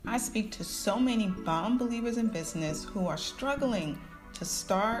speak to so many bomb believers in business who are struggling to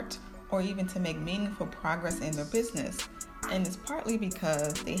start or even to make meaningful progress in their business. And it's partly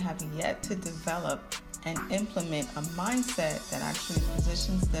because they have yet to develop and implement a mindset that actually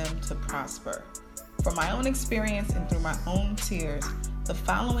positions them to prosper. From my own experience and through my own tears, the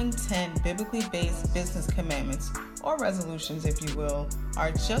following 10 biblically based business commandments, or resolutions if you will,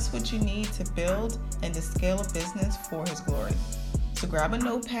 are just what you need to build and to scale a business for His glory. So grab a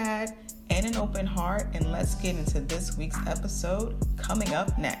notepad and an open heart and let's get into this week's episode coming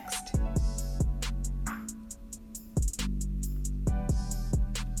up next.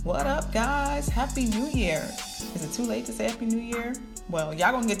 What up, guys? Happy New Year. Is it too late to say Happy New Year? Well,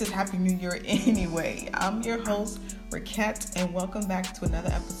 y'all gonna get this Happy New Year anyway. I'm your host, Raquette, and welcome back to another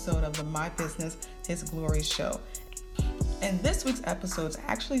episode of the My Business, His Glory show. And this week's episode is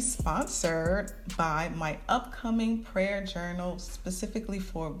actually sponsored by my upcoming prayer journal, specifically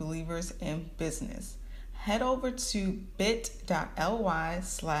for believers in business. Head over to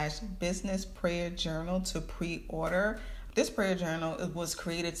bit.ly/business prayer journal to pre-order. This prayer journal was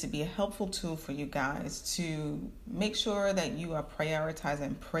created to be a helpful tool for you guys to make sure that you are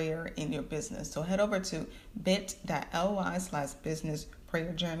prioritizing prayer in your business. So head over to bit.ly/business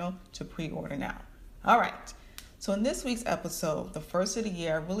prayer journal to pre-order now. All right. So in this week's episode, the first of the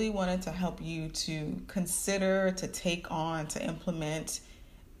year, I really wanted to help you to consider, to take on, to implement,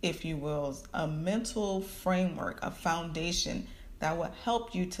 if you will, a mental framework, a foundation that will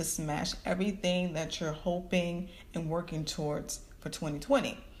help you to smash everything that you're hoping and working towards for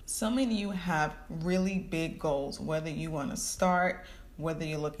 2020. Some of you have really big goals, whether you want to start, whether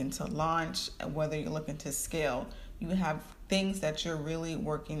you're looking to launch, whether you're looking to scale. You have things that you're really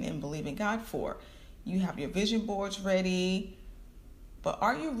working and believing God for. You have your vision boards ready, but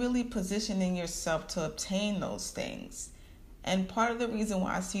are you really positioning yourself to obtain those things? And part of the reason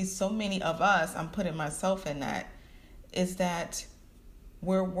why I see so many of us, I'm putting myself in that, is that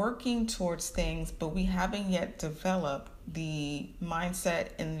we're working towards things, but we haven't yet developed the mindset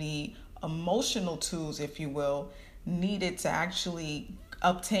and the emotional tools, if you will, needed to actually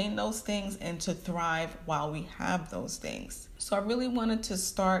obtain those things and to thrive while we have those things. So I really wanted to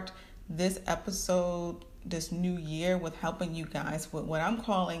start this episode, this new year, with helping you guys with what I'm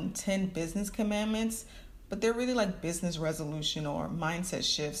calling 10 business commandments, but they're really like business resolution or mindset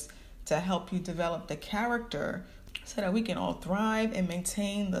shifts to help you develop the character so that we can all thrive and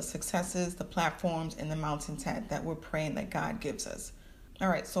maintain the successes, the platforms, and the mountaintop that we're praying that God gives us. All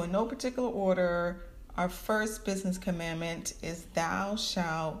right, so in no particular order, our first business commandment is thou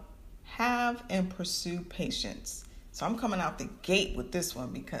shalt have and pursue patience. So I'm coming out the gate with this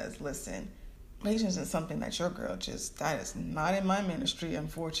one because, listen, patience is something that your girl that is not in my ministry,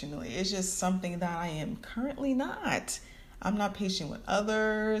 unfortunately. It's just something that I am currently not. I'm not patient with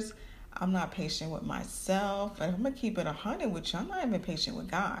others. I'm not patient with myself. And if I'm going to keep it 100 with you, I'm not even patient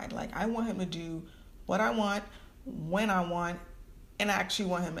with God. Like, I want Him to do what I want, when I want, and I actually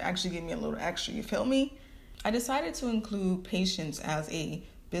want Him to actually give me a little extra. You feel me? I decided to include patience as a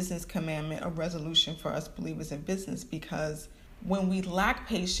business commandment, a resolution for us believers in business, because when we lack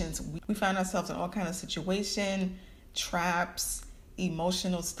patience, we find ourselves in all kinds of situations, traps,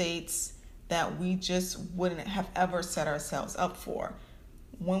 emotional states that we just wouldn't have ever set ourselves up for.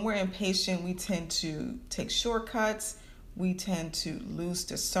 When we're impatient, we tend to take shortcuts. We tend to lose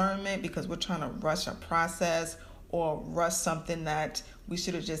discernment because we're trying to rush a process or rush something that we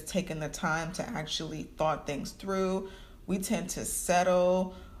should have just taken the time to actually thought things through. We tend to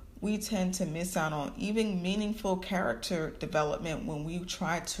settle. We tend to miss out on even meaningful character development when we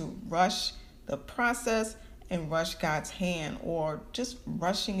try to rush the process and rush God's hand, or just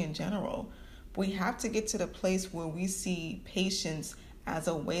rushing in general. We have to get to the place where we see patience as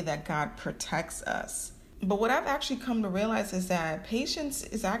a way that God protects us. But what I've actually come to realize is that patience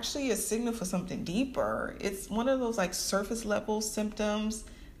is actually a signal for something deeper. It's one of those like surface level symptoms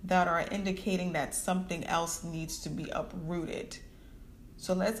that are indicating that something else needs to be uprooted.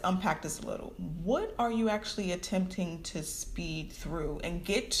 So let's unpack this a little. What are you actually attempting to speed through and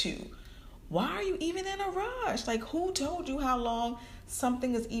get to? Why are you even in a rush? Like, who told you how long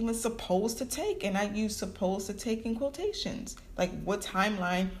something is even supposed to take? And I use supposed to take in quotations. Like, what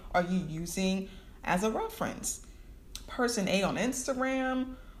timeline are you using as a reference? Person A on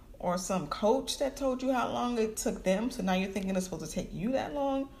Instagram, or some coach that told you how long it took them, so now you're thinking it's supposed to take you that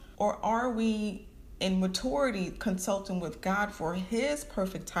long? Or are we in maturity consulting with God for His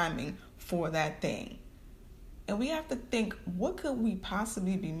perfect timing for that thing? And we have to think, what could we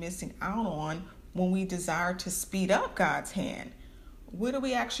possibly be missing out on when we desire to speed up God's hand? What are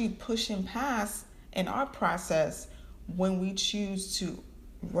we actually pushing past in our process when we choose to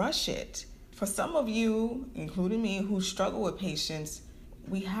rush it. For some of you, including me, who struggle with patience,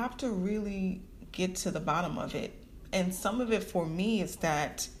 we have to really get to the bottom of it. And some of it for me is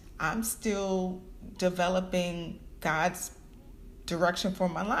that I'm still developing God's direction for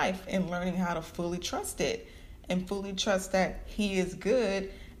my life and learning how to fully trust it and fully trust that He is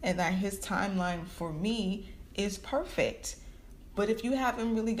good and that His timeline for me is perfect. But if you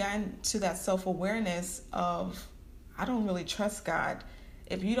haven't really gotten to that self-awareness of, I don't really trust God.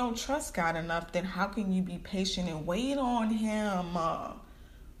 If you don't trust God enough, then how can you be patient and wait on Him?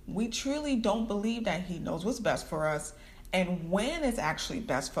 We truly don't believe that He knows what's best for us and when it's actually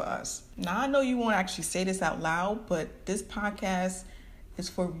best for us. Now, I know you won't actually say this out loud, but this podcast is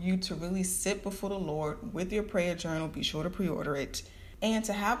for you to really sit before the Lord with your prayer journal. Be sure to pre-order it. And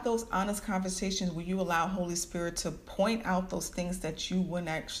to have those honest conversations where you allow Holy Spirit to point out those things that you wouldn't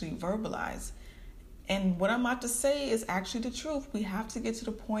actually verbalize. And what I'm about to say is actually the truth. We have to get to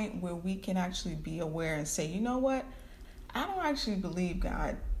the point where we can actually be aware and say, you know what? I don't actually believe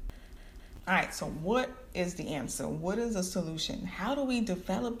God. All right, so what is the answer? What is the solution? How do we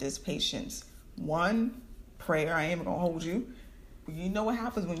develop this patience? One, prayer. I ain't going to hold you. You know what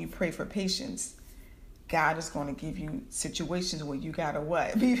happens when you pray for patience. God is going to give you situations where you got to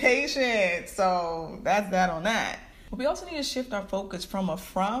what? Be patient. So that's that on that. But we also need to shift our focus from a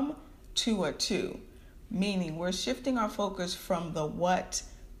from to a to. Meaning we're shifting our focus from the what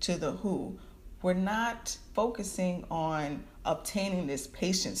to the who. We're not focusing on obtaining this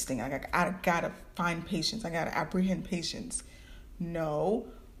patience thing. I gotta find patience. I gotta apprehend patience. No,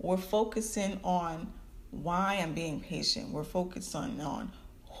 we're focusing on why I'm being patient. We're focusing on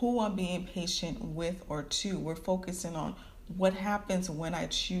who I'm being patient with or to. We're focusing on what happens when I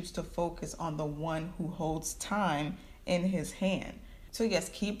choose to focus on the one who holds time in His hand. So yes,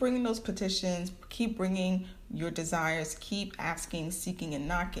 keep bringing those petitions, keep bringing your desires, keep asking, seeking, and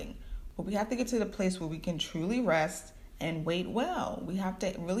knocking. But we have to get to the place where we can truly rest and wait well. We have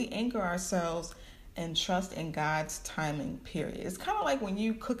to really anchor ourselves and trust in God's timing, period. It's kind of like when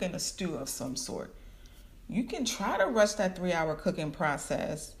you cook in a stew of some sort. You can try to rush that 3-hour cooking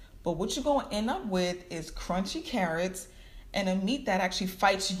process, but what you're going to end up with is crunchy carrots and a meat that actually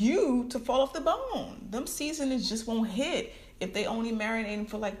fights you to fall off the bone. Them seasonings just won't hit if they only marinating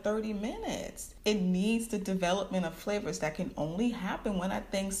for like 30 minutes. It needs the development of flavors that can only happen when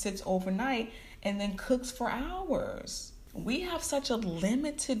that thing sits overnight and then cooks for hours. We have such a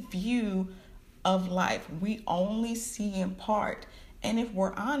limited view of life. We only see in part. And if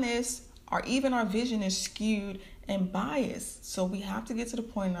we're honest, even our vision is skewed and biased. So we have to get to the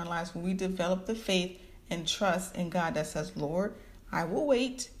point in our lives where we develop the faith and trust in God that says, Lord, I will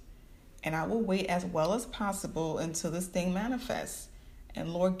wait. And I will wait as well as possible until this thing manifests.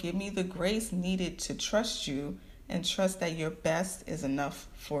 And Lord, give me the grace needed to trust you and trust that your best is enough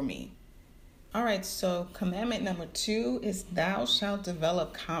for me. All right, so commandment number 2 is thou shalt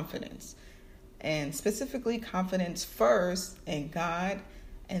develop confidence. And specifically confidence first in God,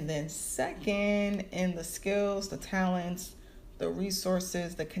 and then second in the skills, the talents, the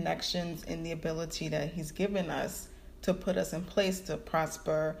resources, the connections, and the ability that He's given us to put us in place to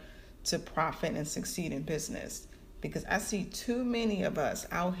prosper, to profit and succeed in business. Because I see too many of us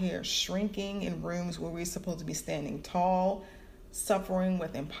out here shrinking in rooms where we're supposed to be standing tall, suffering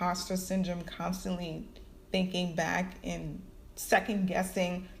with imposter syndrome, constantly thinking back and second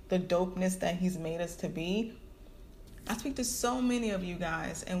guessing the dopeness that He's made us to be. I speak to so many of you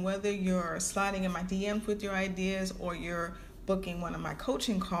guys, and whether you're sliding in my DMs with your ideas or you're booking one of my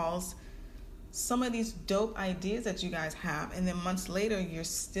coaching calls, some of these dope ideas that you guys have, and then months later you're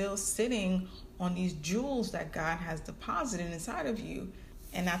still sitting on these jewels that God has deposited inside of you.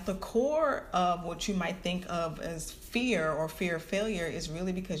 And at the core of what you might think of as fear or fear of failure is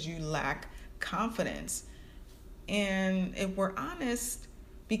really because you lack confidence. And if we're honest,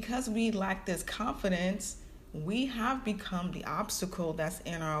 because we lack this confidence, we have become the obstacle that's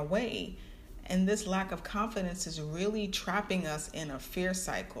in our way. And this lack of confidence is really trapping us in a fear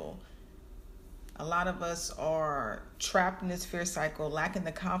cycle. A lot of us are trapped in this fear cycle, lacking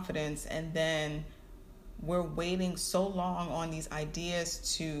the confidence, and then we're waiting so long on these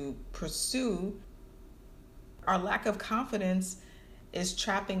ideas to pursue. Our lack of confidence is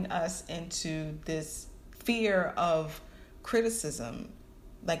trapping us into this fear of criticism.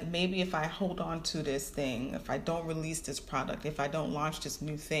 Like maybe if I hold on to this thing, if I don't release this product, if I don't launch this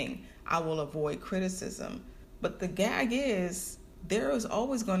new thing, I will avoid criticism. But the gag is, there is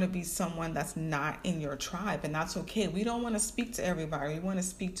always going to be someone that's not in your tribe, and that's okay. We don't want to speak to everybody. We want to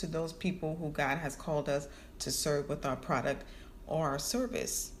speak to those people who God has called us to serve with our product or our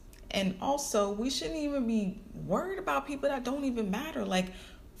service. And also, we shouldn't even be worried about people that don't even matter. Like,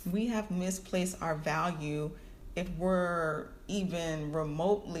 We have misplaced our value if we're even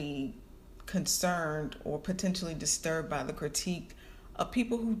remotely concerned or potentially disturbed by the critique of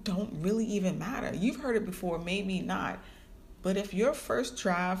people who don't really even matter. You've heard it before, maybe not. But if your first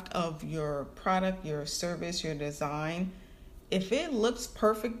draft of your product, your service, your design, if it looks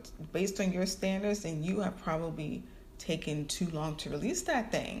perfect based on your standards, then you have probably taken too long to release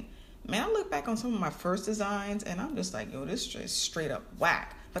that thing. Man, I look back on some of my first designs and I'm just like, yo, this is just straight up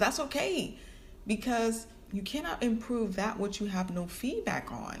whack. But that's okay, because you cannot improve that which you have no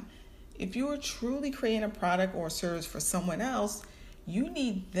feedback on. If you are truly creating a product or a service for someone else, you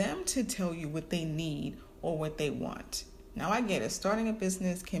need them to tell you what they need or what they want. Now, I get it. Starting a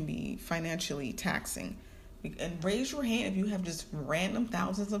business can be financially taxing. And raise your hand if you have just random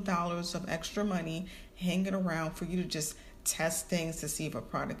thousands of dollars of extra money hanging around for you to just test things to see if a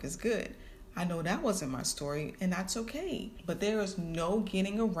product is good. I know that wasn't my story, and that's okay. But there is no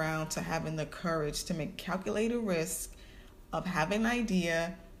getting around to having the courage to make calculated risk of having an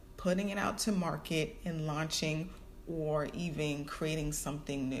idea, putting it out to market, and launching or even creating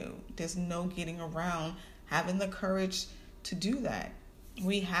something new. There's no getting around having the courage to do that.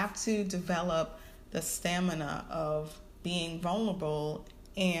 We have to develop the stamina of being vulnerable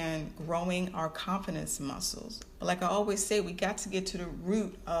and growing our confidence muscles. But like I always say, we got to get to the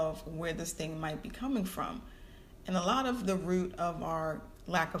root of where this thing might be coming from. And a lot of the root of our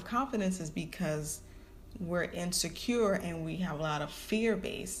lack of confidence is because we're insecure and we have a lot of fear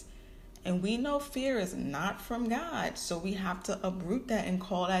base. And we know fear is not from God. So we have to uproot that and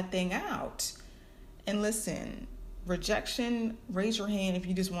call that thing out. And listen, rejection, raise your hand if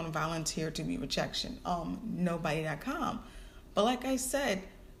you just want to volunteer to be rejection. Nobody.com. But like I said,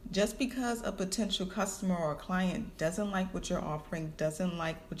 just because a potential customer or a client doesn't like what you're offering, doesn't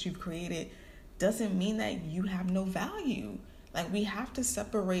like what you've created, doesn't mean that you have no value. Like, we have to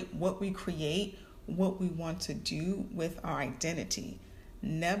separate what we create, what we want to do with our identity.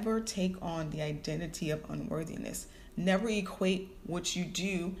 Never take on the identity of unworthiness. Never equate what you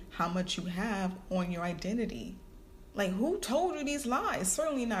do, how much you have, on your identity. Like, who told you these lies?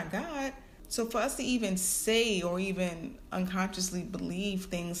 Certainly not God. So for us to even say or even unconsciously believe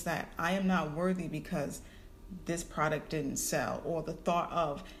things that I am not worthy because this product didn't sell, or the thought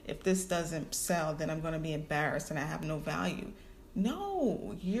of, if this doesn't sell, then I'm going to be embarrassed and I have no value.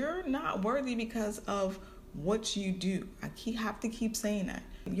 No, you're not worthy because of what you do. Have to keep saying that.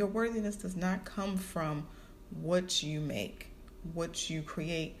 Your worthiness does not come from what you make, what you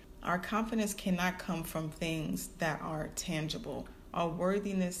create. Our confidence cannot come from things that are tangible. Our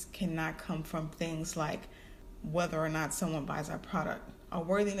worthiness cannot come from things like whether or not someone buys our product. Our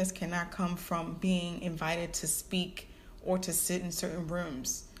worthiness cannot come from being invited to speak or to sit in certain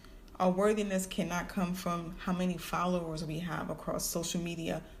rooms. Our worthiness cannot come from how many followers we have across social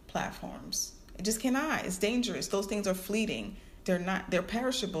media platforms. It just cannot. It's dangerous. Those things are fleeting. They're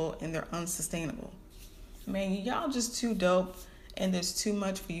perishable and they're unsustainable. Man, y'all just too dope, and there's too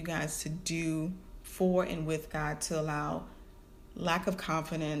much for you guys to do for and with God to allow lack of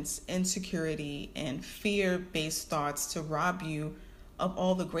confidence, insecurity, and fear-based thoughts to rob you of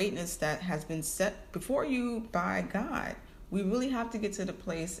all the greatness that has been set before you by God. We really have to get to the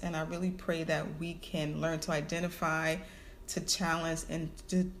place, and I really pray that we can learn to identify, to challenge, and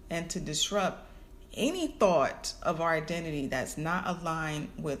to disrupt any thought of our identity that's not aligned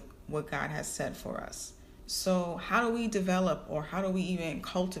with what God has said for us. So how do we develop, or how do we even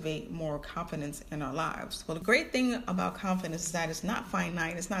cultivate more confidence in our lives? Well, the great thing about confidence is that it's not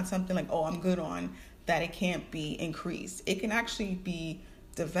finite. It's not something like, oh, I'm good on, that it can't be increased. It can actually be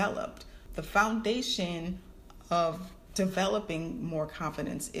developed. The foundation of developing more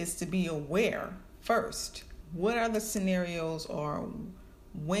confidence is to be aware first. What are the scenarios, or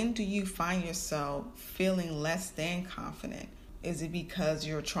when do you find yourself feeling less than confident? Is it because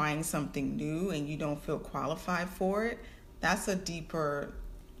you're trying something new and you don't feel qualified for it? That's a deeper,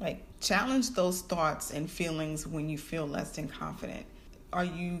 challenge those thoughts and feelings when you feel less than confident. Are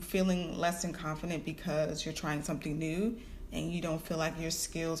you feeling less than confident because you're trying something new and you don't feel like your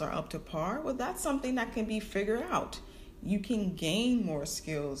skills are up to par? Well, that's something that can be figured out. You can gain more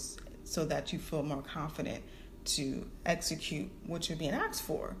skills so that you feel more confident to execute what you're being asked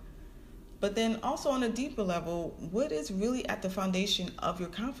for. But then also on a deeper level, what is really at the foundation of your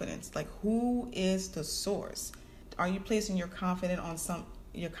confidence? Like, who is the source? Are you placing your confidence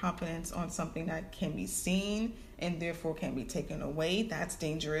on something that can be seen and therefore can be taken away? That's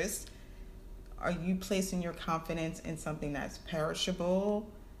dangerous. Are you placing your confidence in something that's perishable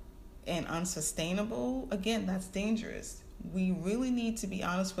and unsustainable? Again, that's dangerous. We really need to be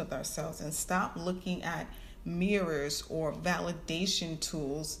honest with ourselves and stop looking at mirrors or validation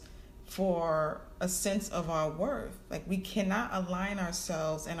tools for a sense of our worth. Like, we cannot align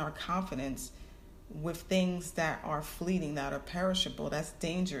ourselves and our confidence with things that are fleeting, that are perishable. That's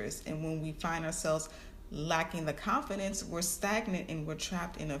dangerous. And when we find ourselves lacking the confidence, we're stagnant and we're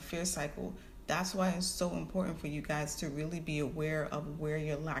trapped in a fear cycle. That's why it's so important for you guys to really be aware of where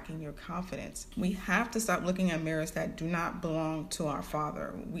you're lacking your confidence. We have to stop looking at mirrors that do not belong to our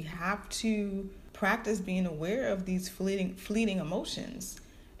Father. We have to practice being aware of these fleeting emotions.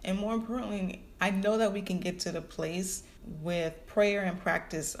 And more importantly, I know that we can get to the place with prayer and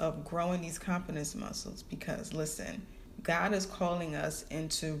practice of growing these confidence muscles, because listen, God is calling us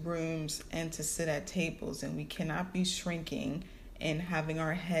into rooms and to sit at tables, and we cannot be shrinking and having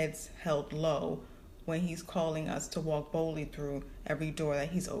our heads held low when He's calling us to walk boldly through every door that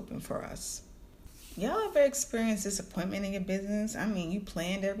He's opened for us. Y'all ever experienced disappointment in your business? I mean, you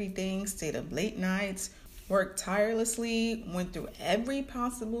planned everything, stayed up late nights, worked tirelessly, went through every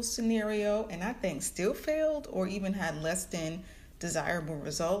possible scenario, and that thing still failed or even had less than desirable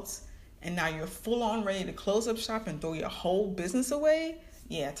results. And now you're full on ready to close up shop and throw your whole business away?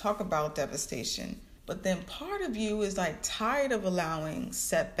 Yeah, talk about devastation. But then part of you is like tired of allowing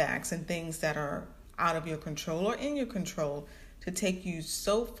setbacks and things that are out of your control or in your control to take you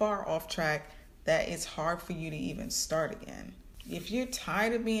so far off track that it's hard for you to even start again. If you're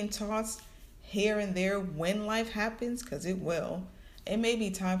tired of being tossed here and there when life happens, because it will, it may be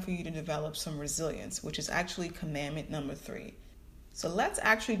time for you to develop some resilience, which is actually commandment number 3. So let's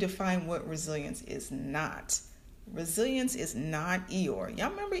actually define what resilience is not. Resilience is not Eeyore. Y'all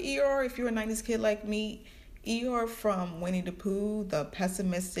remember Eeyore? If you're a 90s kid like me, Eeyore from Winnie the Pooh, the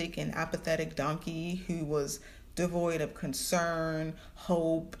pessimistic and apathetic donkey who was devoid of concern,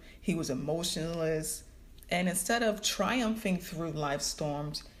 hope. He was emotionless. And instead of triumphing through life's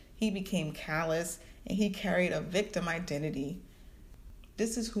storms, he became callous and he carried a victim identity.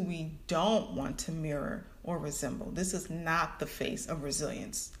 This is who we don't want to mirror or resemble. This is not the face of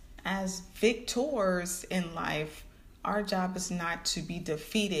resilience. As victors in life, our job is not to be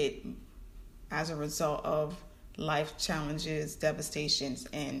defeated as a result of life challenges, devastations,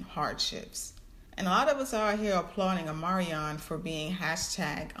 and hardships. And a lot of us are here applauding Omarion for being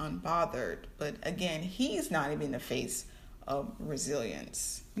 #unbothered. But again, he's not even the face of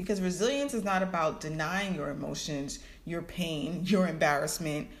resilience. Because resilience is not about denying your emotions, your pain, your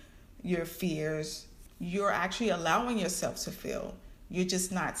embarrassment, your fears. You're actually allowing yourself to feel. You're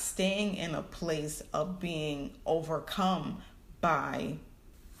just not staying in a place of being overcome by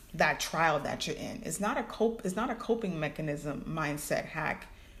that trial that you're in. It's not a coping mechanism mindset hack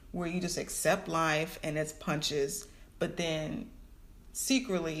where you just accept life and its punches, but then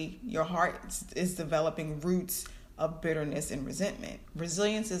secretly your heart is developing roots of bitterness and resentment.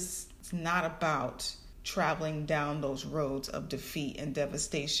 Resilience is not about traveling down those roads of defeat and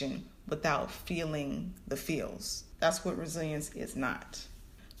devastation without feeling the feels. That's what resilience is not.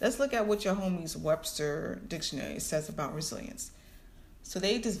 Let's look at what your homie's Webster dictionary says about resilience. So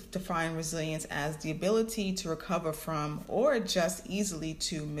they define resilience as the ability to recover from or adjust easily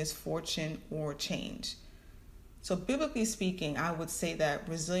to misfortune or change. So biblically speaking, I would say that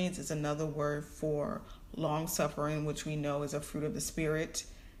resilience is another word for long suffering, which we know is a fruit of the Spirit,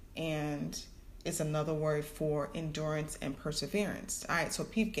 and it's another word for endurance and perseverance. All right, so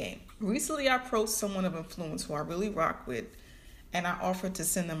peep game. Recently, I approached someone of influence who I really rock with, and I offered to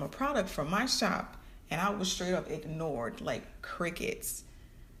send them a product from my shop, and I was straight up ignored like crickets.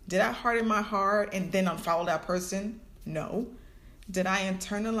 Did I harden my heart and then unfollow that person? No. Did I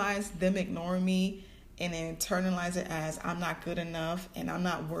internalize them ignoring me and internalize it as I'm not good enough and I'm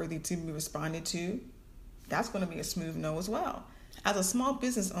not worthy to be responded to? That's going to be a smooth no as well. As a small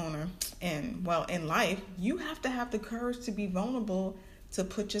business owner and, well, in life, you have to have the courage to be vulnerable, to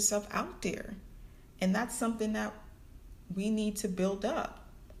put yourself out there. And that's something that we need to build up.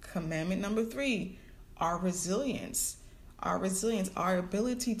 Commandment number 3, our resilience. Our resilience, our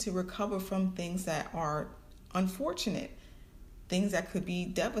ability to recover from things that are unfortunate, things that could be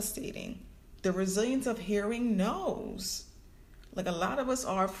devastating. The resilience of hearing no's. Like, a lot of us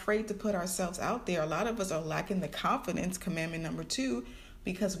are afraid to put ourselves out there. A lot of us are lacking the confidence, commandment number 2,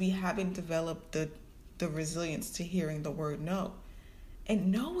 because we haven't developed the resilience to hearing the word no.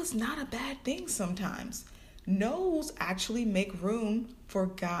 And no is not a bad thing sometimes. No's actually make room for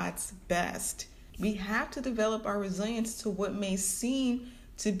God's best. We have to develop our resilience to what may seem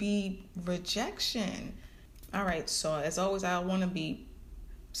to be rejection. All right, so as always, I want to be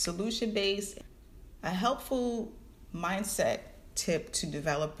solution-based. A helpful mindset tip to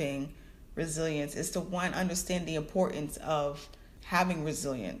developing resilience is to, one, understand the importance of having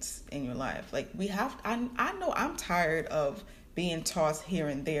resilience in your life. Like I know I'm tired of being tossed here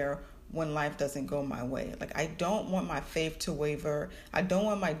and there when life doesn't go my way. Like I don't want my faith to waver. I don't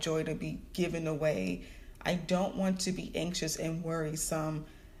want my joy to be given away. I don't want to be anxious and worrisome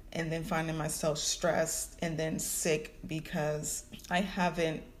and then finding myself stressed and then sick because I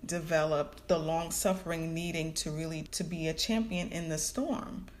haven't developed the long suffering needing to be a champion in the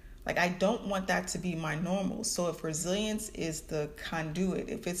storm. Like I don't want that to be my normal. So if resilience is the conduit,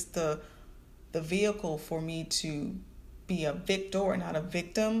 if it's the vehicle for me to be a victor and not a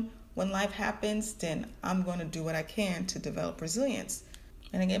victim when life happens, then I'm going to do what I can to develop resilience.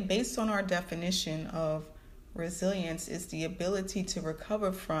 And again, based on our definition of resilience, is the ability to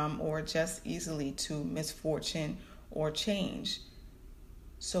recover from or adjust easily to misfortune or change.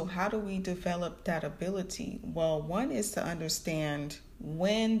 So how do we develop that ability? Well, one is to understand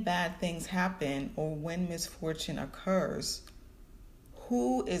when bad things happen or when misfortune occurs,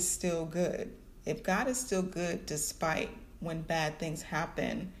 who is still good? If God is still good despite when bad things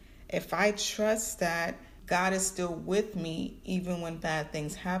happen, if I trust that God is still with me even when bad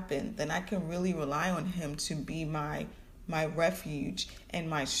things happen, then I can really rely on him to be my refuge and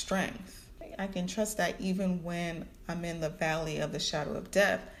my strength. I can trust that even when I'm in the valley of the shadow of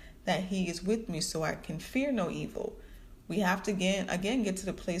death, that he is with me so I can fear no evil. We have to again get to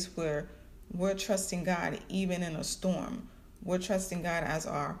the place where we're trusting God even in a storm. We're trusting God as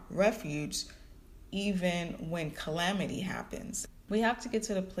our refuge even when calamity happens. We have to get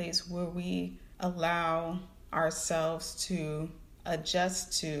to the place where we allow ourselves to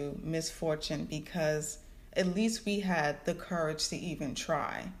adjust to misfortune because at least we had the courage to even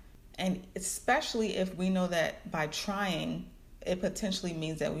try. And especially if we know that by trying, it potentially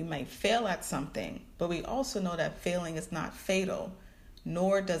means that we might fail at something, but we also know that failing is not fatal,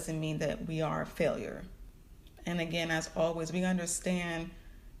 nor does it mean that we are a failure. And again, as always, we understand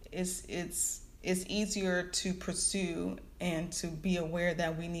it's easier to pursue and to be aware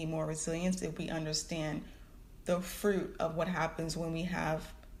that we need more resilience if we understand the fruit of what happens when we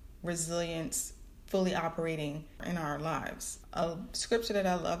have resilience fully operating in our lives. A scripture that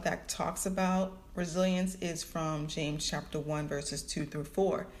I love that talks about resilience is from James chapter 1, verses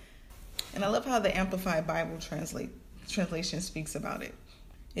 2-4. And I love how the Amplified Bible translation speaks about it.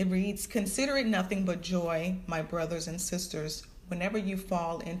 It reads, "Consider it nothing but joy, my brothers and sisters, whenever you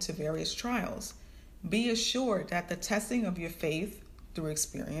fall into various trials. Be assured that the testing of your faith through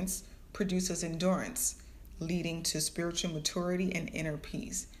experience produces endurance, leading to spiritual maturity and inner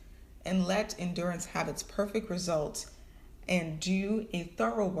peace. And let endurance have its perfect result and do a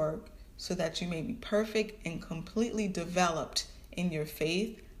thorough work so that you may be perfect and completely developed in your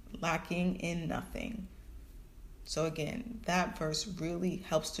faith, lacking in nothing." So again, that verse really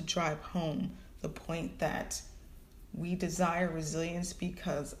helps to drive home the point that we desire resilience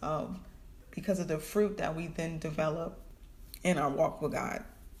because of the fruit that we then develop in our walk with God.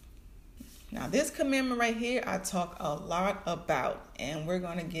 Now, this commandment right here, I talk a lot about, and we're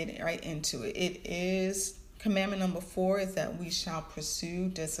going to get right into it. It is commandment number 4 is that we shall pursue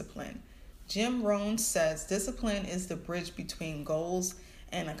discipline. Jim Rohn says discipline is the bridge between goals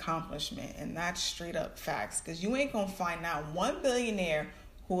and accomplishment, and that's straight up facts, because you ain't going to find out one billionaire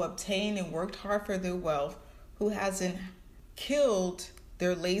who obtained and worked hard for their wealth who hasn't killed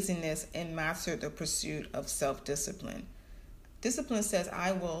their laziness and mastered the pursuit of self-discipline. Discipline says,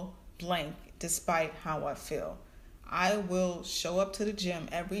 I will blank despite how I feel. I will show up to the gym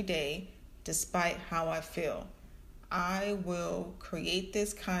every day despite how I feel. I will create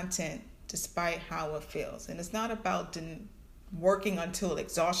this content despite how it feels. And it's not about working until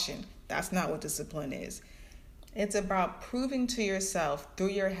exhaustion. That's not what discipline is. It's about proving to yourself through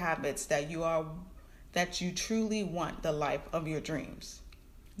your habits that you truly want the life of your dreams.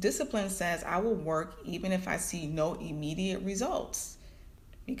 Discipline says, I will work even if I see no immediate results.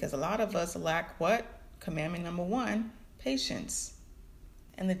 Because a lot of us lack what? Commandment number 1, patience.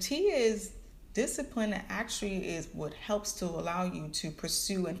 And the T is discipline actually is what helps to allow you to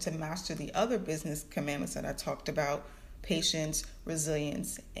pursue and to master the other business commandments that I talked about: patience,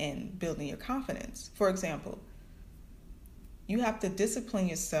 resilience, and building your confidence. For example, you have to discipline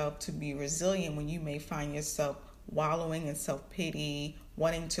yourself to be resilient when you may find yourself wallowing in self-pity,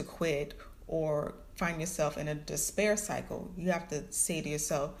 wanting to quit, or find yourself in a despair cycle. You have to say to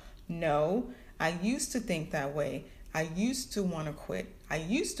yourself, no, I used to think that way. I used to want to quit. I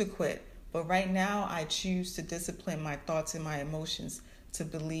used to quit, but right now I choose to discipline my thoughts and my emotions to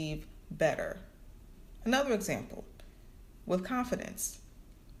believe better. Another example, with confidence.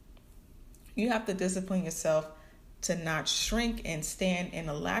 You have to discipline yourself to not shrink and stand in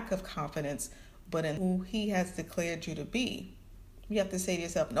a lack of confidence, but in who he has declared you to be. You have to say to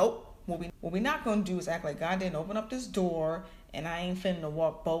yourself, nope, what we're not going to do is act like God didn't open up this door and I ain't finna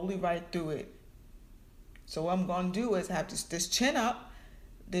walk boldly right through it. So what I'm going to do is have this chin up,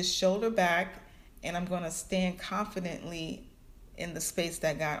 this shoulder back, and I'm going to stand confidently in the space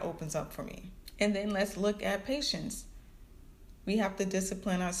that God opens up for me. And then let's look at patience. We have to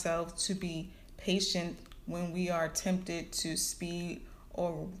discipline ourselves to be patient when we are tempted to speed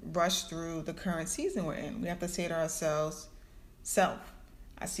or rush through the current season we're in. We have to say to ourselves, self,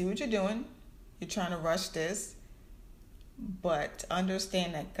 I see what you're doing. You're trying to rush this, but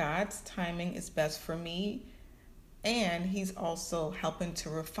understand that God's timing is best for me, and He's also helping to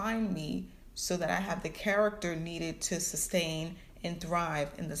refine me so that I have the character needed to sustain and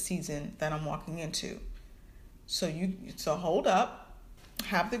thrive in the season that I'm walking into. So hold up,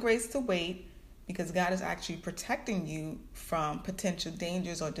 have the grace to wait, because God is actually protecting you from potential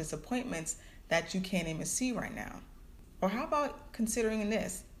dangers or disappointments that you can't even see right now. Or how about considering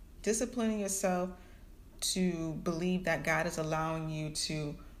this? Disciplining yourself to believe that God is allowing you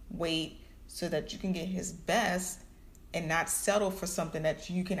to wait so that you can get His best and not settle for something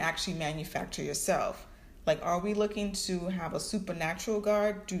that you can actually manufacture yourself. Like, are we looking to have a supernatural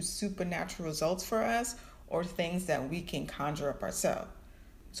God do supernatural results for us, or things that we can conjure up ourselves?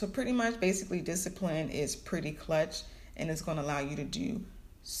 So pretty much, basically, discipline is pretty clutch, and it's going to allow you to do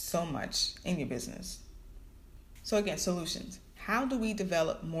so much in your business. So again, solutions. How do we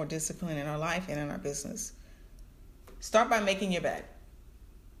develop more discipline in our life and in our business? Start by making your bed.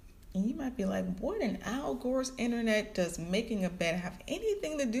 And you might be like, what in Al Gore's internet does making a bed have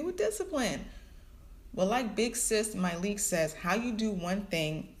anything to do with discipline? Well, like Big Sis Myleik says, how you do one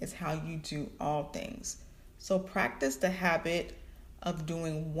thing is how you do all things. So practice the habit of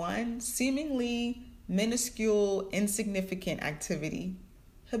doing one seemingly minuscule, insignificant activity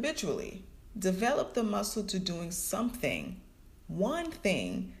habitually. Develop the muscle to doing something, one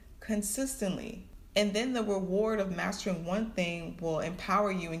thing, consistently. And then the reward of mastering one thing will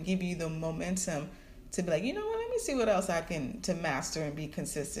empower you and give you the momentum to be like, you know what, let me see what else I can to master and be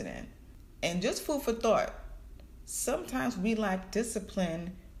consistent in. And just food for thought, sometimes we lack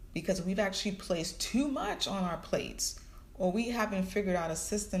discipline because we've actually placed too much on our plates, or we haven't figured out a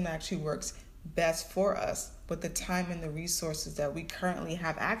system that actually works best for us with the time and the resources that we currently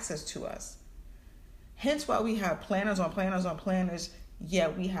have access to us. Hence why we have planners on planners on planners,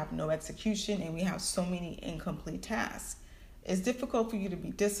 yet we have no execution and we have so many incomplete tasks. It's difficult for you to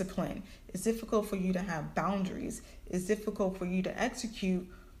be disciplined. It's difficult for you to have boundaries. It's difficult for you to execute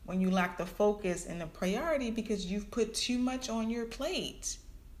when you lack the focus and the priority because you've put too much on your plate.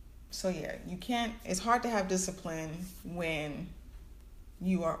 So yeah, it's hard to have discipline when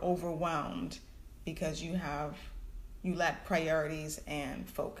you are overwhelmed because you lack priorities and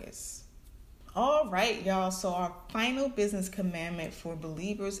focus. All right, y'all. So our final business commandment for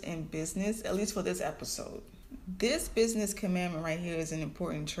believers in business, at least for this episode. This business commandment right here is an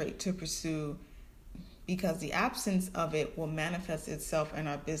important trait to pursue because the absence of it will manifest itself in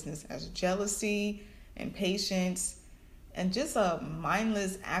our business as jealousy, impatience, and just a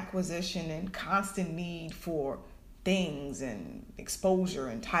mindless acquisition and constant need for things and exposure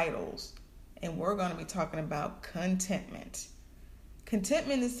and titles. And we're going to be talking about contentment.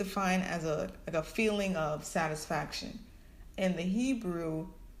 Contentment is defined as a feeling of satisfaction. In the Hebrew,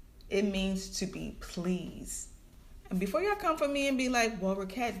 it means to be pleased. And before y'all come for me and be like, well,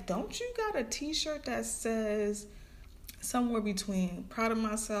 Raquette, don't you got a t-shirt that says somewhere between proud of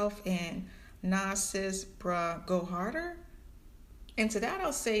myself and nah sis, bruh, go harder? And to that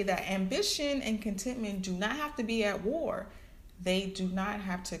I'll say that ambition and contentment do not have to be at war. They do not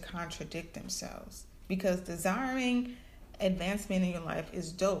have to contradict themselves, because desiring advancement in your life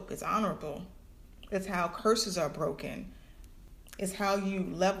is dope. It's honorable. It's how curses are broken. It's how you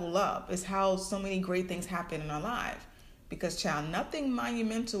level up. It's how so many great things happen in our life. Because, child, nothing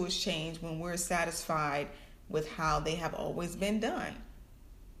monumental is changed when we're satisfied with how they have always been done.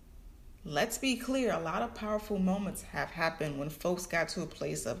 Let's be clear, a lot of powerful moments have happened when folks got to a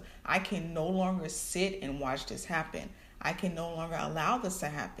place of, I can no longer sit and watch this happen. I can no longer allow this to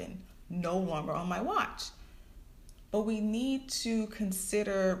happen. No longer on my watch. But we need to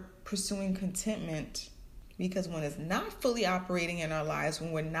consider pursuing contentment, because when it's not fully operating in our lives,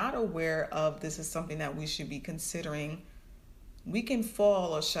 when we're not aware of this is something that we should be considering, we can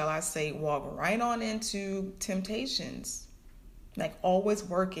fall, or shall I say, walk right on into temptations. Like always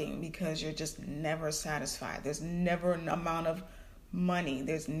working because you're just never satisfied. There's never an amount of money.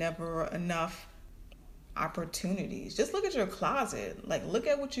 There's never enough opportunities. Just look at your closet. Like, look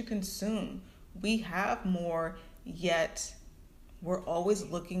at what you consume. We have more, yet we're always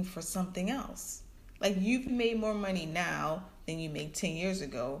looking for something else. Like, you've made more money now than you made 10 years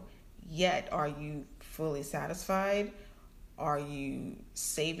ago. Yet, are you fully satisfied? Are you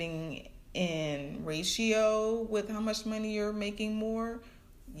saving in ratio with how much money you're making more?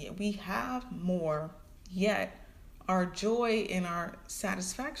 Yeah, we have more, yet our joy and our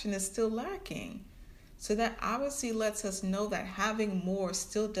satisfaction is still lacking. So that obviously lets us know that having more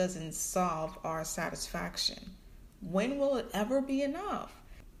still doesn't solve our satisfaction. When will it ever be enough?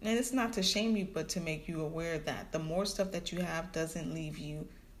 And it's not to shame you, but to make you aware that the more stuff that you have doesn't leave you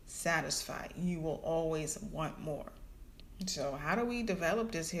satisfied. You will always want more. So how do we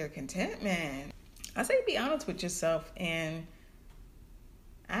develop this here contentment? I say be honest with yourself and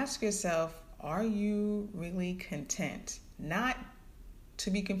ask yourself, are you really content? Not to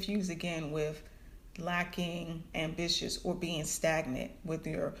be confused again with lacking ambitious or being stagnant with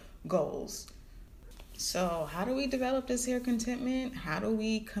your goals. So how do we develop this here contentment? How do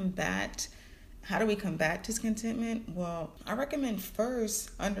we combat discontentment? Well, I recommend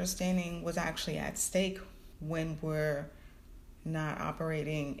first understanding what's actually at stake when we're not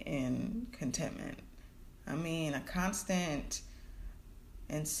operating in contentment. I mean, a constant,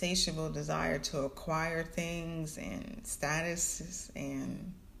 insatiable desire to acquire things and status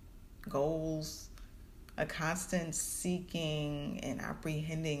and goals, a constant seeking and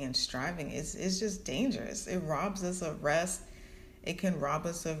apprehending and striving is just dangerous. It robs us of rest. It can rob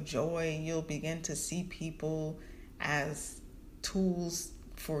us of joy. You'll begin to see people as tools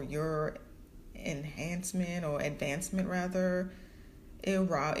for your enhancement or advancement rather.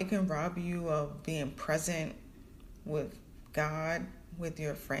 It can rob you of being present with God, with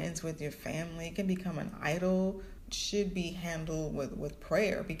your friends, with your family. It can become an idol. It should be handled with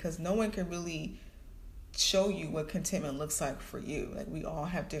prayer, because no one can really show you what contentment looks like for you. Like, we all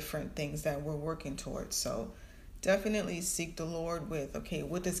have different things that we're working towards. So definitely seek the Lord with, okay,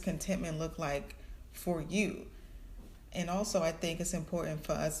 what does contentment look like for you? And also, I think it's important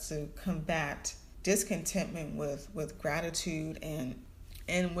for us to combat discontentment with gratitude and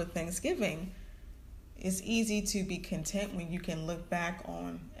with thanksgiving. It's easy to be content when you can look back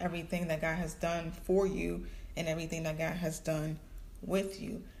on everything that God has done for you and everything that God has done with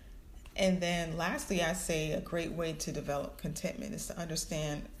you. And then lastly, I say a great way to develop contentment is to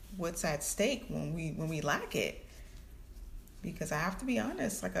understand what's at stake when we lack it. Because I have to be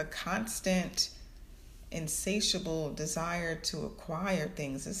honest, like, a constant, insatiable desire to acquire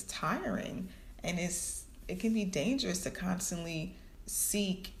things is tiring, and it can be dangerous to constantly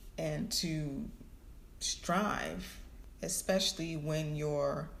seek and to strive, especially when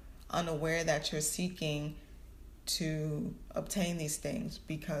you're unaware that you're seeking to obtain these things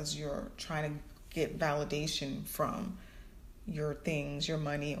because you're trying to get validation from your things, your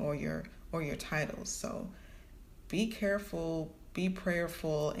money, or your titles. So be careful, be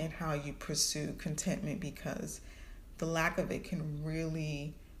prayerful in how you pursue contentment, because the lack of it can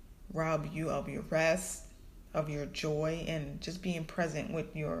really rob you of your rest, of your joy, and just being present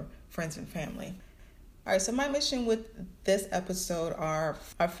with your friends and family. All right, so my mission with this episode, our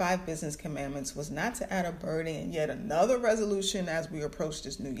 5 business commandments, was not to add a burden and yet another resolution as we approach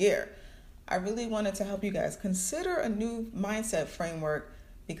this new year. I really wanted to help you guys consider a new mindset framework,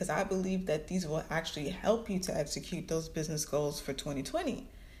 because I believe that these will actually help you to execute those business goals for 2020.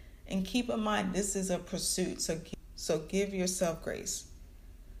 And keep in mind, this is a pursuit, so give yourself grace.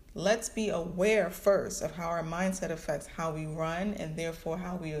 Let's be aware first of how our mindset affects how we run and therefore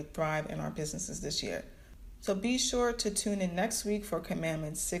how we will thrive in our businesses this year. So be sure to tune in next week for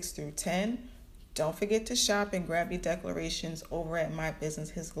Commandments 6 through 10. Don't forget to shop and grab your declarations over at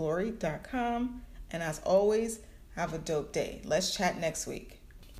mybusinesshisglory.com. And as always, have a dope day. Let's chat next week.